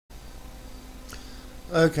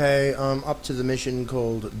Okay, I'm up to the mission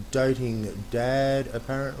called Doting Dad,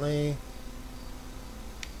 apparently.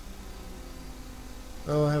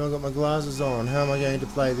 Oh, I haven't got my glasses on. How am I going to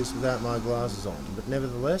play this without my glasses on? But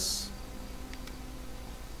nevertheless...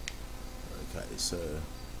 Okay, so...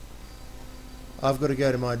 I've got to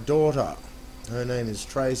go to my daughter. Her name is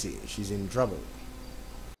Tracy. She's in trouble.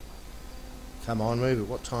 Come on, move it.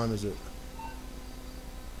 What time is it?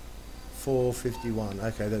 4:51.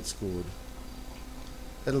 Okay, that's good.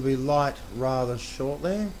 It'll be light rather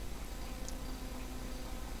shortly.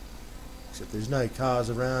 Except there's no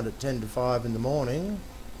cars around at 10 to 5 in the morning.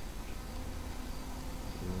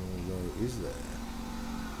 Although, is there?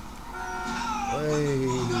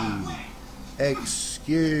 Hey,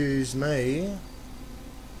 excuse me,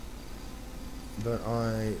 but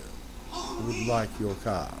I would like your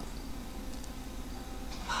car.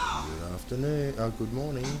 Good afternoon. Oh, good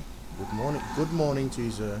morning. Good morning. Good morning to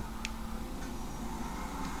you, sir.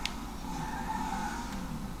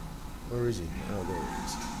 Where is he? Oh, there he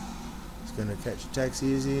is. He's going to catch a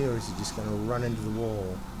taxi, is he? Or is he just going to run into the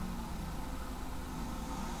wall?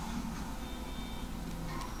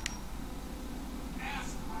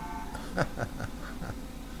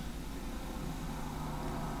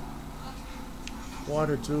 What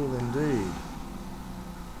a tool indeed.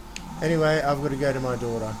 Anyway, I've got to go to my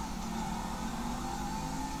daughter.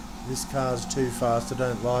 This car's too fast. I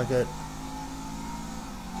don't like it.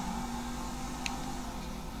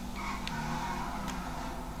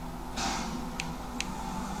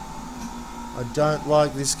 I don't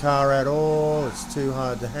like this car at all. It's too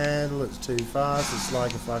hard to handle. It's too fast. It's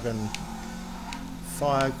like a fucking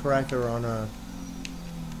firecracker on a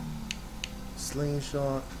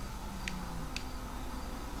slingshot.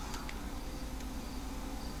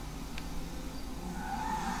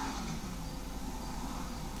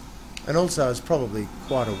 And also, it's probably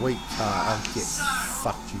quite a weak car. Oh, get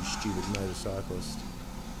fucked, you stupid motorcyclist.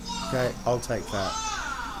 Okay, I'll take that.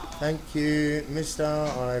 Thank you, mister.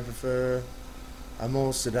 I prefer a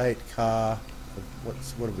more sedate car. What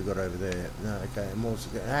have we got over there? No, okay, a more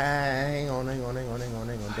sedate. Hang on.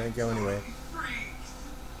 Don't go anywhere.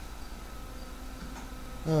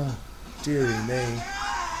 Oh, dearie me.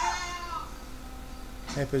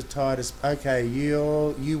 Hepatitis. Okay,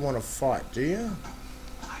 you want to fight, do you?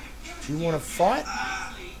 Do you want to fight?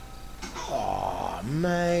 Oh,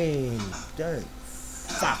 man. Don't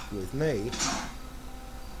fuck with me.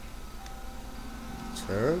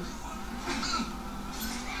 Turd.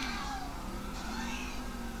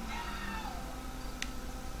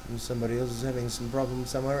 And somebody else is having some problems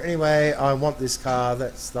somewhere. Anyway, I want this car.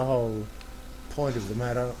 That's the whole point of the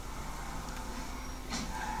matter.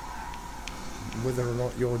 Whether or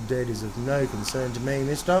not you're dead is of no concern to me,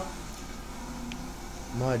 mister.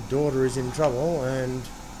 My daughter is in trouble, and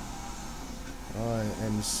I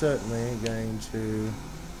am certainly going to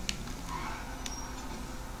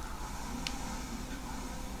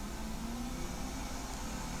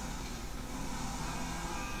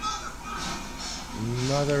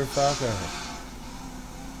motherfucker.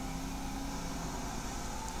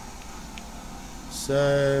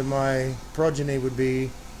 So my progeny would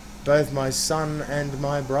be both my son and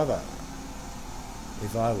my brother.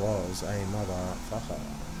 If I was a motherfucker.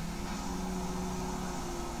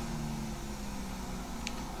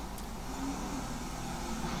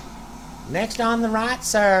 Next on the right,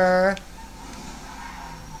 sir.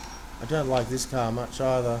 I don't like this car much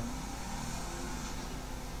either.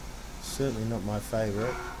 Certainly not my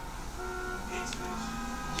favourite.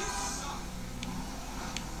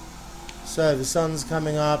 So the sun's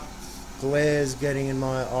coming up. Glare's getting in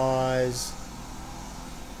my eyes.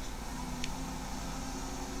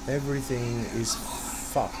 Everything is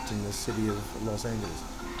fucked in the city of Los Angeles.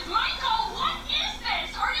 Michael, what is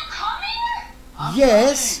this? Are you coming?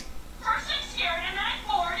 Yes! First I'm scared, and then I'm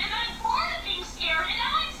bored, and then I'm bored of being scared, and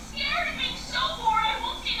now I'm scared of being so bored I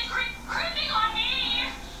won't see the creeping on me.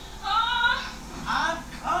 I'm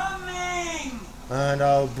coming! And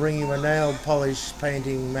I'll bring you a nail polish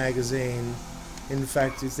painting magazine. In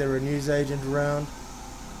fact, is there a newsagent around?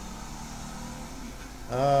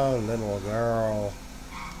 Oh, little girl.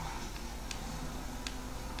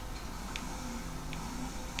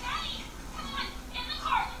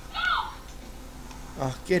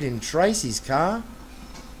 Oh, get in Tracy's car.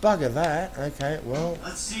 Bugger that. Okay, well.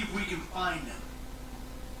 Let's see if we can find him.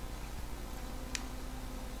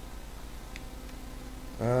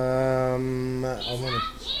 I want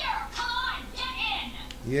to. Here, come on, get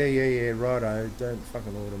in. Yeah, righto. Don't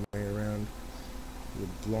fucking order me around, you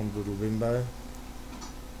blonde little bimbo.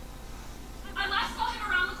 I last saw him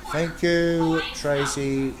around the corner. Thank you,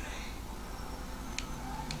 Tracy.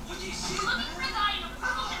 Looking for a guy in a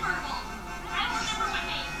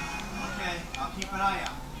are you?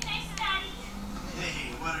 Thanks, Daddy.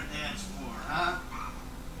 Hey, what are dads for, huh? I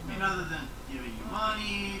mean, other than giving you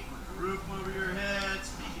money, putting a roof over your head,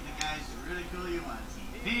 speaking to guys who ridicule you on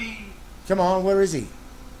TV. Come on, where is he?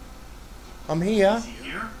 I'm here. Is he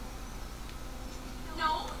here?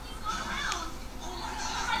 No, he's not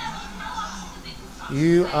around.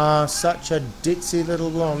 You are such a ditzy little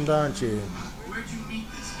blonde, aren't you? Where'd you meet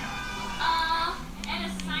this guy? At a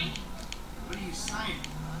signing. What are you signing?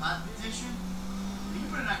 A lot petition? You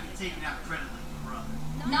better not be taking out credit like your brother.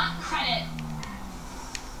 Not credit.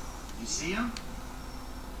 You see him?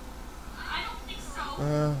 I don't think so.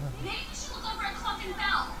 Maybe we should look over at Cluck and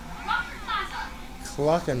Bell. Rockford Plaza.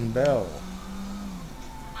 Cluck and Bell.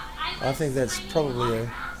 I think that's signed probably a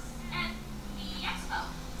autographs at the expo.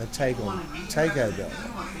 take You on wanna meet takeover. You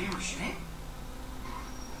want fame or shame?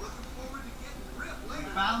 You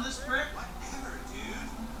found this brick?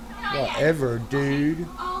 Whatever, dude.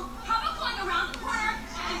 Oh, how about going around the corner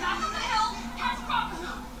and back up the hill past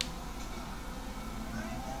Crawford?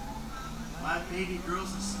 My baby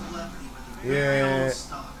girl's a celebrity with a Yeah. very old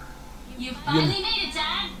stalker. You finally made it,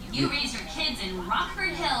 Dad. You raised your kids in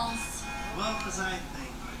Rockford Hills. Well, as I think.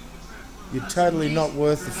 You're totally not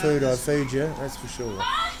worth the food I feed you, that's for sure.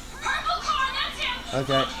 Ah, purple car, that's him.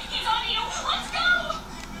 Okay. Look, he's on you. Let's go.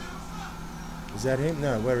 Is that him?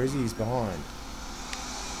 No, where is he? He's behind.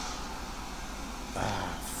 Ah,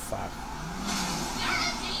 fuck. You're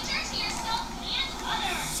a danger to yourself and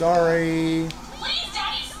others. Sorry. Please,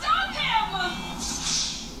 Daddy, stop him.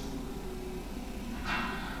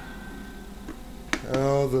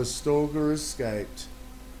 Oh, the stalker escaped.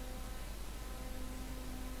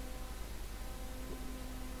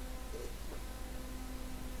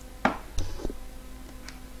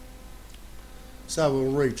 So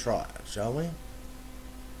we'll retry it, shall we?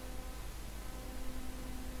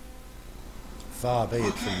 Far be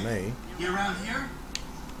it from me. You around here?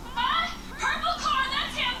 Ah, purple car,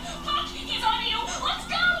 that's him. Look, he's on you. Let's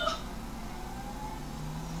go.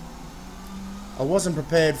 I wasn't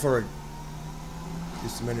prepared for it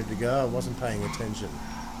just a minute ago. I wasn't paying attention.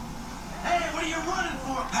 Hey, what are you running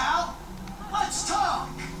for, pal? Let's talk.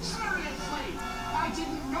 Seriously, I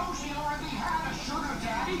didn't know she already had a sugar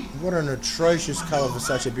daddy. What an atrocious colour for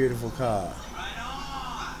such a beautiful car. Right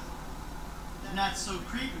on. Not so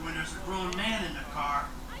creepy when there's a grown man in the car.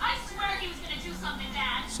 I swear he was gonna do something,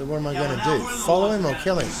 Dad. So what am I Yeah, going well, to now do? we're the Follow ones him who or gotta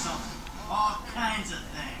kill do him? something. All kinds of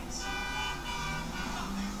things.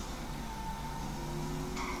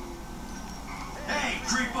 Hey,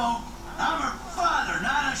 creepo. I'm her father,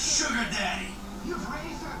 not a sugar daddy. You've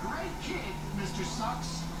raised a great kid, Mr.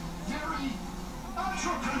 Sucks. Very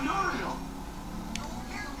entrepreneurial.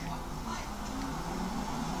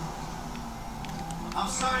 I'm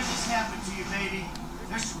sorry this happened to you, baby.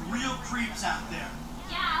 There's some real creeps out there.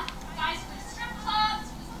 Yeah, guys with strip clubs,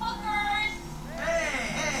 with hookers.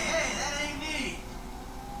 Hey, that ain't me.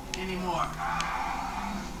 Anymore.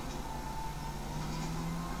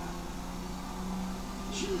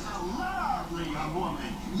 She's a lovely young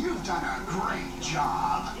woman. You've done a great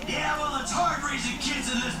job. Yeah, well, it's hard raising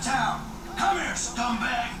kids in this town. Come here,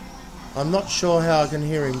 scumbag. I'm not sure how I can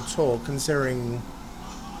hear him talk, considering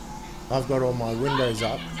I've got all my windows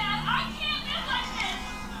up. Dad, I can't live like this.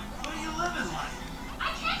 What are you living like?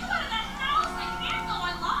 I can't go out of that house. I can't go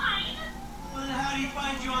online. Well, then how do you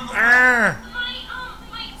find you on the web? Ah!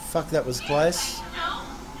 My Fuck, that was close. no,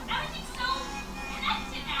 everything's so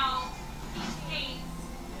connected now these days.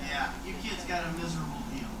 Yeah, you kids got a miserable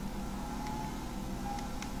deal.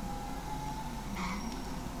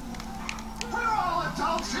 We're all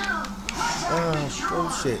adults here. Let's have Oh, it sure.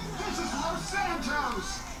 bullshit. This is Los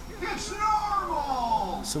Santos. It's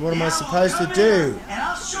normal. So what am I Yeah, supposed well, to come do? here, and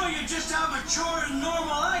I'll show you just how mature and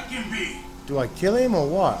normal I can be. Do I kill him or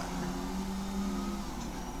what?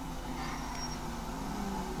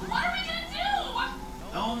 What are we gonna do?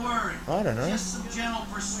 Don't worry. I don't know. Just some gentle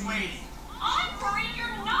persuading. I'm worried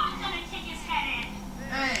you're not gonna kick his head in.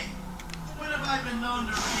 Hey, when have I been known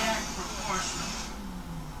to react proportionally?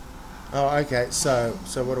 Oh, okay. So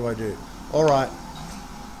what do I do? All right.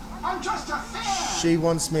 I'm just a fan. She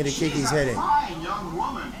wants me to kick She's his head a in. fine young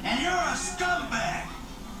woman. And you're a scumbag.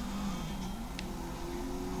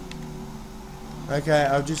 Okay,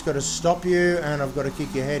 I've just got to stop you and I've got to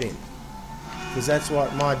kick your head in. Because that's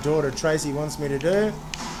what my daughter Tracy wants me to do.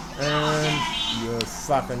 And you're a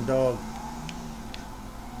fucking dog.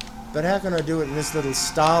 But how can I do it in this little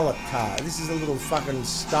starlet car? This is a little fucking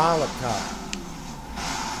starlet car.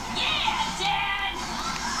 Yeah, Dad.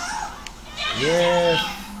 Yeah,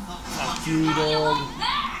 fuck you, How you dog. love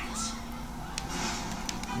that?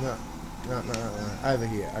 No. Over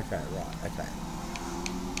here. Okay, right, okay.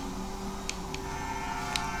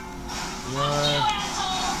 No.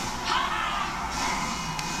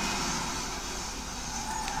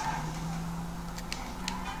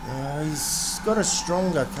 He's got a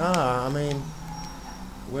stronger car. I mean,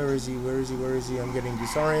 where is he? Where is he? Where is he? I'm getting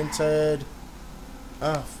disoriented.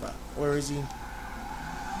 Oh, fuck. Where is he?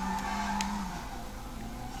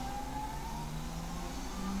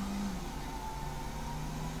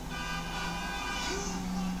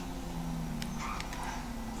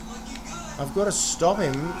 I've got to stop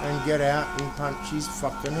him and get out and punch his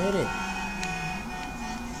fucking head in.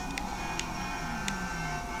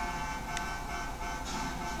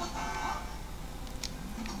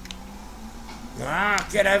 Ah,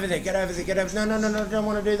 get over there, get over there, get over there. No, no, no, no, I don't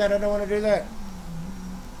want to do that, I don't want to do that.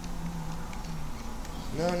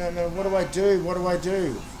 No, no, no, what do I do? What do I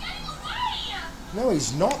do? No,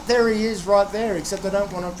 he's not. There he is right there, except I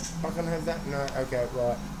don't want to fucking have that. No, okay,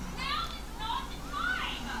 right.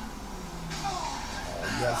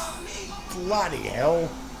 Oh, you bloody hell.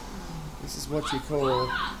 This is what you call...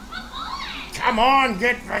 Come on,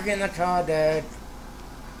 get back in the car, Dad.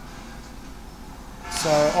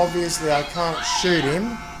 So, obviously I can't shoot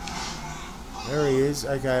him. There he is.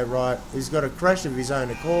 Okay, right. He's got a crash of his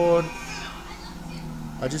own accord.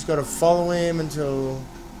 I just got to follow him until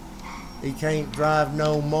he can't drive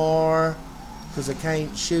no more. Because I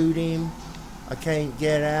can't shoot him. I can't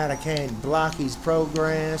get out. I can't block his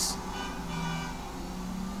progress.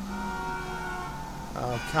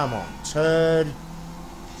 Oh, come on, turd.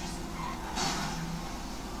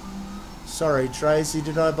 Sorry, Tracy,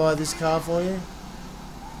 did I buy this car for you?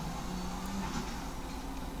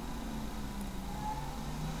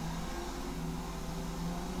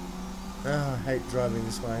 Oh, I hate driving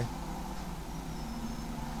this way.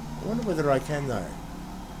 I wonder whether I can though.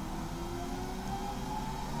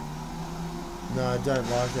 No, I don't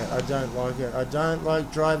like it. I don't like it. I don't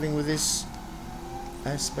like driving with this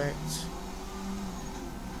aspect.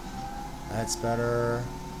 That's better.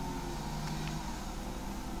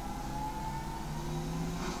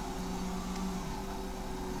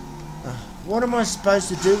 What am I supposed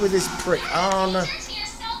to do with this prick? Oh no.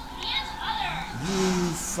 You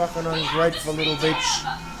fucking ungrateful little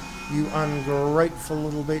bitch. You ungrateful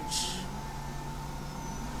little bitch.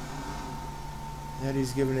 That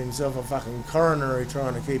he's given himself a fucking coronary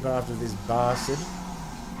trying to keep after this bastard.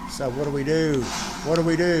 So what do we do? What do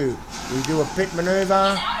we do? We do a pit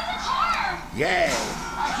maneuver? Yeah.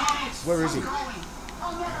 Where is he?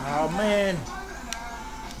 Oh man.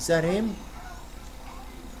 Is that him?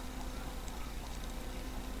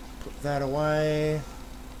 Put that away.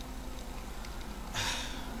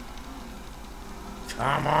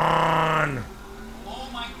 Come on! Oh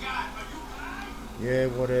my God, are you... Yeah,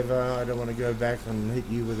 whatever. I don't want to go back and hit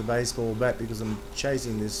you with a baseball bat because I'm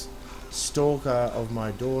chasing this stalker of my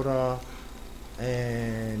daughter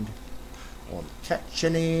and I'm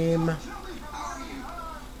catching him.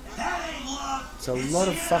 That ain't love. It's a lot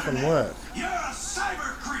of fucking work. You're a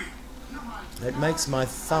cyber creep. It makes my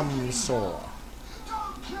thumb sore.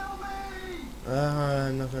 Don't kill me!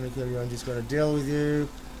 I'm not going to kill you. I'm just going to deal with you.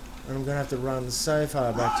 And I'm going to have to run so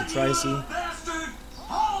far back to Tracy. You bastard!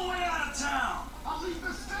 All the way out of town! I'll leave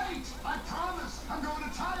the state! I promise! I'm going to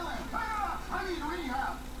Thailand! I need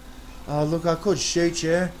rehab! Oh, look, I could shoot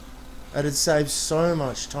you. It'd save so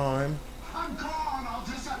much time. I'm gone! I'll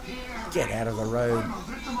disappear! Get out of the road, I'm a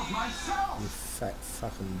victim of myself! you fat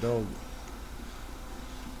fucking dog.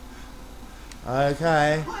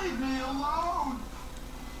 Okay. Leave me alone!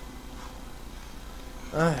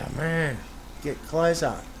 Oh, man. Get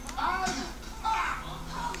closer.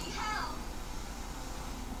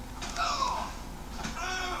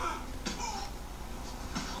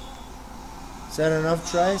 Is that enough,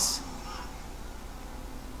 Trace?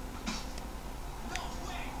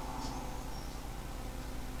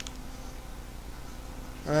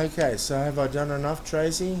 Okay, so have I done enough,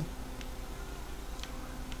 Tracy?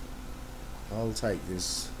 I'll take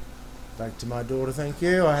this back to my daughter, thank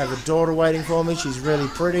you. I have a daughter waiting for me. She's really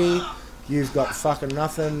pretty. You've got fucking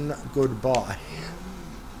nothing. Goodbye.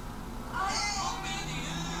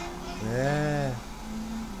 Yeah.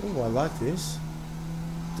 Oh, I like this.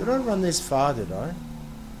 Did I run this far, did I?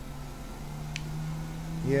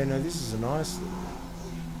 Yeah, no, this is a nice...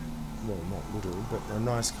 Well, not little, but a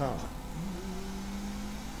nice car.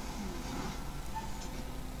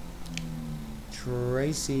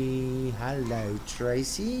 Tracy. Hello,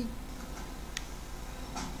 Tracy.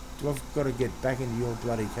 I've got to get back into your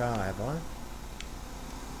bloody car, have I?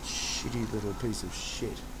 Shitty little piece of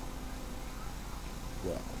shit.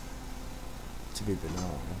 Well, to be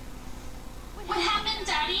banal. What happened,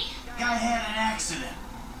 Daddy? Guy had an accident.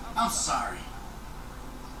 I'm sorry.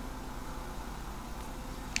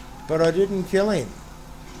 But I didn't kill him.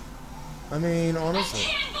 I mean, I honestly.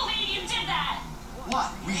 can't believe you did that!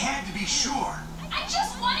 What? We had to be sure. I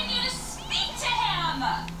just wanted you to speak to him!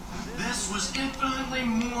 This was infinitely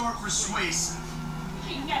more persuasive.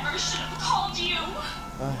 I never should have called you!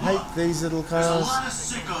 I hate these little There's a cars. lot of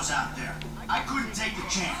sickos out there. I couldn't take the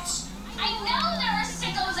chance. I know there are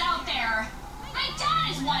sickos out there! My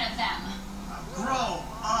dad is one of them! Grow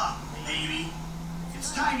up, baby.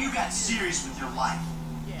 It's time you got serious with your life.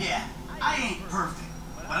 Yeah, I ain't perfect,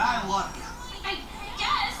 but I love you. I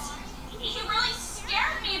guess. He really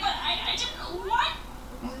scared me, but I didn't. What?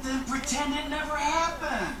 Well, then pretend it never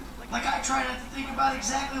happened. Like I try not to think about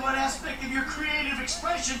exactly what aspect of your creative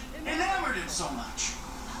expression enamored him so much.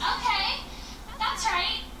 Okay, that's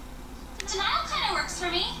right. Denial kind of works for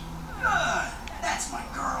me. Good. That's my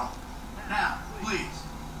girl. Now, please,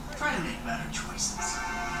 try to make better choices.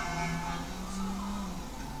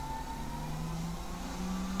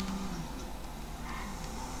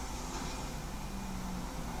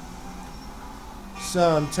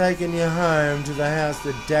 So I'm taking you home to the house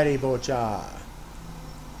that Daddy bought ya.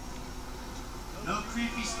 No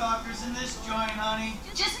creepy stalkers in this joint, honey.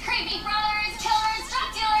 Just creepy brothers, killers,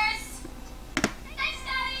 drug dealers. Thanks,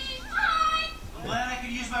 Daddy. Bye. I'm glad I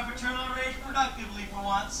could use my paternal rage productively for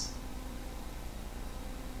once.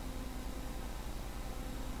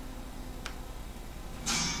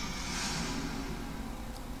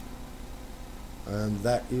 And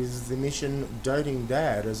that is the mission Doting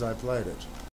Dad as I played it.